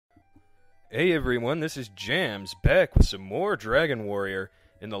Hey everyone, this is Jams, back with some more Dragon Warrior.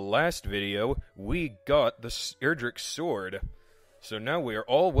 In the last video, we got the Erdrick Sword. So now we are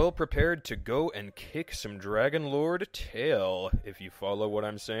all well prepared to go and kick some Dragon Lord tail, if you follow what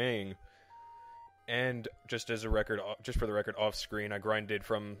I'm saying. And just for the record, off screen, I grinded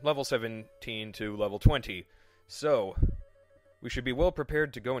from level 17 to level 20. So, we should be well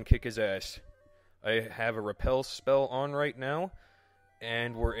prepared to go and kick his ass. I have a repel spell on right now.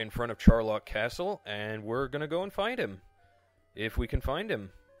 And we're in front of Charlock Castle, and we're gonna go and find him. If we can find him.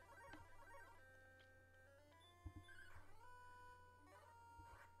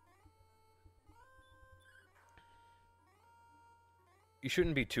 You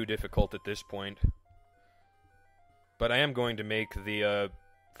shouldn't be too difficult at this point. But I am going to make the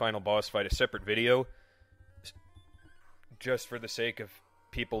final boss fight a separate video. Just for the sake of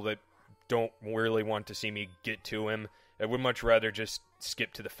people that don't really want to see me get to him. I would much rather just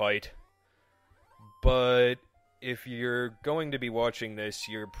skip to the fight. But if you're going to be watching this,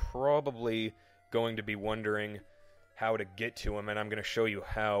 you're probably going to be wondering how to get to him, and I'm going to show you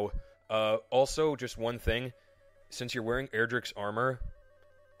how. Also, just one thing. Since you're wearing Erdrick's armor,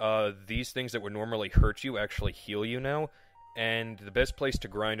 these things that would normally hurt you actually heal you now. And the best place to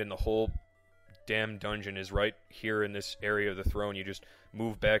grind in the whole damn dungeon is right here in this area of the throne. You just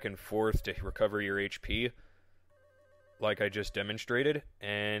move back and forth to recover your HP. Like I just demonstrated,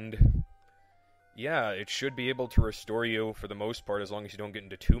 and yeah, it should be able to restore you for the most part as long as you don't get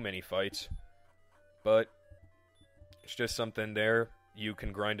into too many fights. But it's just something there. You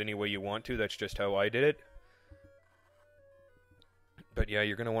can grind any way you want to. That's just how I did it. But yeah,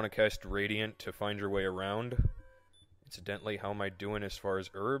 you're going to want to cast Radiant to find your way around. Incidentally, how am I doing as far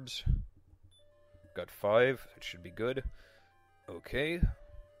as herbs? Got 5. That should be good. Okay.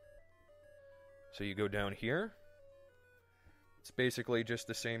 So you go down here. It's basically just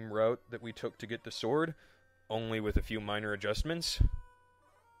the same route that we took to get the sword, only with a few minor adjustments.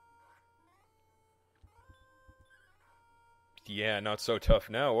 Yeah, not so tough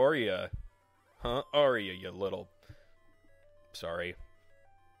now, are ya? Huh? Are ya, you little... Sorry.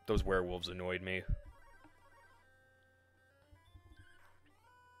 Those werewolves annoyed me.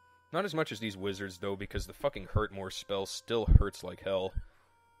 Not as much as these wizards, though, because the fucking Hurt More spell still hurts like hell.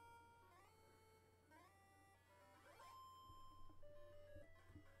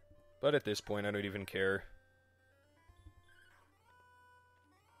 But at this point, I don't even care.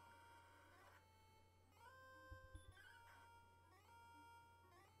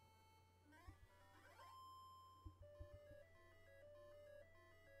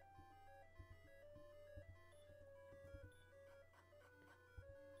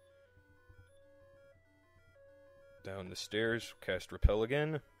 Down the stairs, cast Repel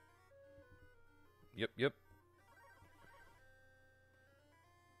again. Yep.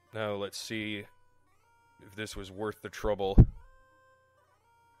 Now, let's see if this was worth the trouble.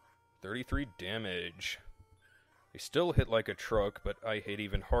 33 damage. He still hit like a truck, but I hit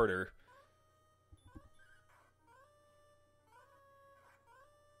even harder.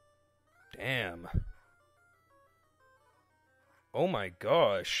 Damn. Oh my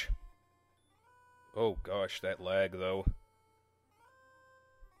gosh. Oh gosh, that lag, though.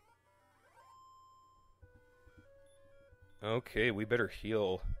 Okay, we better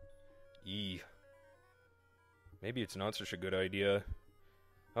heal. Maybe it's not such a good idea.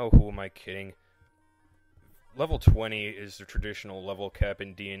 Oh, who am I kidding? Level 20 is the traditional level cap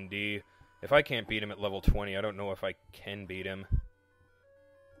in D&D. If I can't beat him at level 20, I don't know if I can beat him.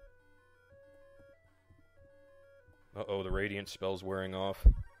 Uh-oh, the Radiant spell's wearing off.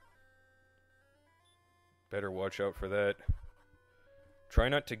 Better watch out for that. Try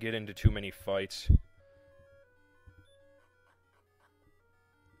not to get into too many fights.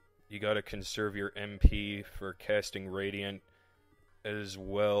 You gotta conserve your MP for casting Radiant, as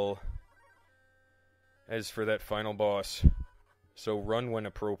well as for that final boss. So run when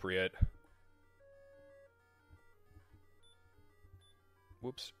appropriate.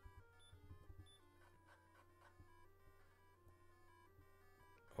 Whoops.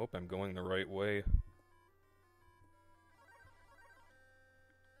 Hope I'm going the right way.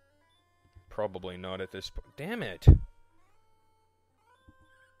 Probably not at this point. Damn it!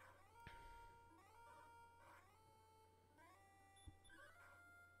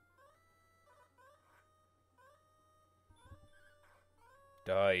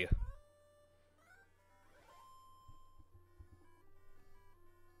 Die.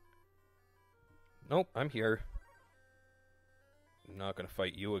 Nope, I'm here. I'm not gonna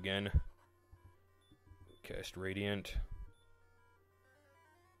fight you again. Cast Radiant.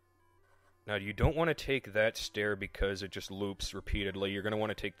 Now, you don't want to take that stair because it just loops repeatedly. You're going to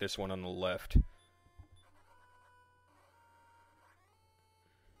want to take this one on the left.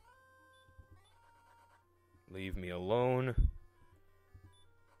 Leave me alone.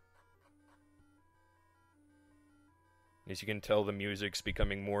 As you can tell, the music's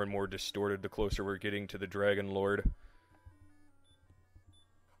becoming more and more distorted the closer we're getting to the Dragon Lord.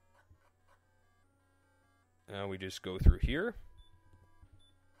 Now we just go through here.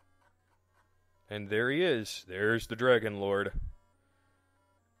 And there he is. There's the Dragon Lord.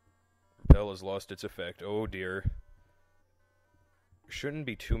 Repel has lost its effect. Oh dear. There shouldn't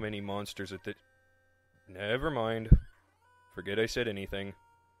be too many monsters at the... Never mind. Forget I said anything.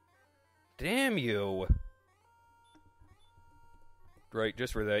 Damn you! Right,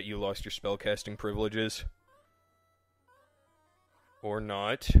 just for that, you lost your spellcasting privileges. Or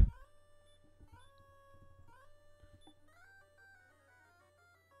not.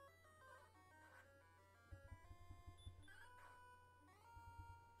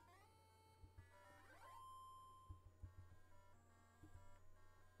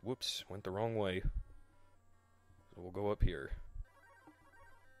 Whoops, went the wrong way. So we'll go up here.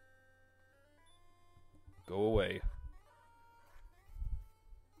 Go away.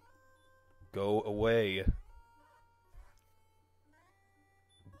 Go away.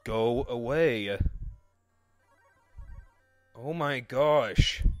 Go away. Oh my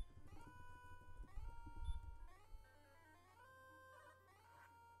gosh.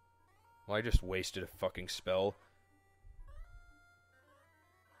 Well, I just wasted a fucking spell.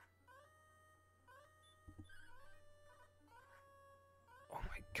 Oh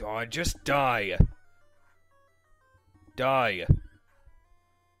my god, just die. Die.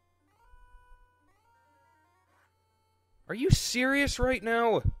 Are you serious right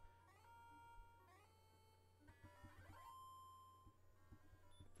now?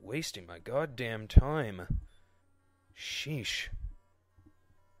 Wasting my goddamn time. Sheesh.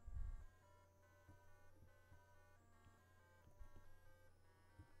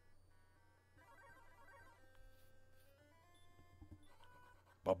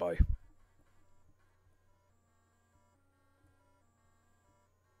 Bye-bye.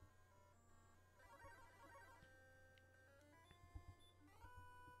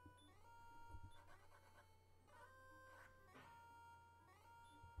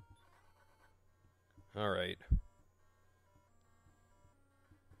 Alright.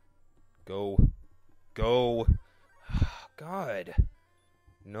 Go. Go. God.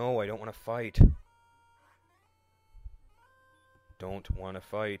 No, I don't want to fight. Don't want to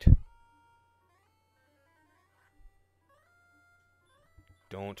fight.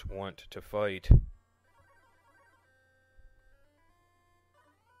 Don't want to fight.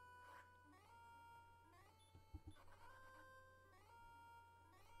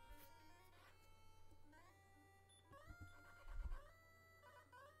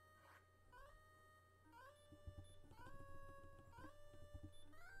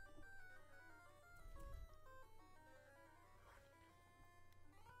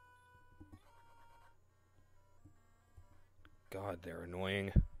 God, they're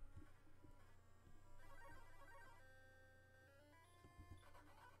annoying.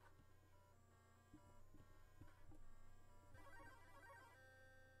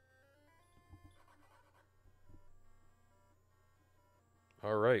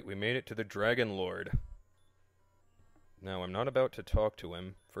 Alright, we made it to the Dragon Lord. Now, I'm not about to talk to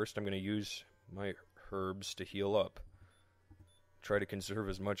him. First, I'm going to use my herbs to heal up. Try to conserve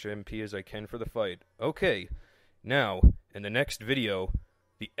as much MP as I can for the fight. Okay, now, in the next video,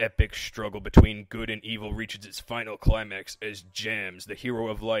 the epic struggle between good and evil reaches its final climax as Jams, the hero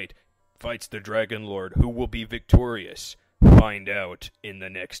of light, fights the Dragon Lord. Who will be victorious? Find out in the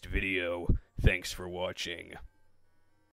next video. Thanks for watching.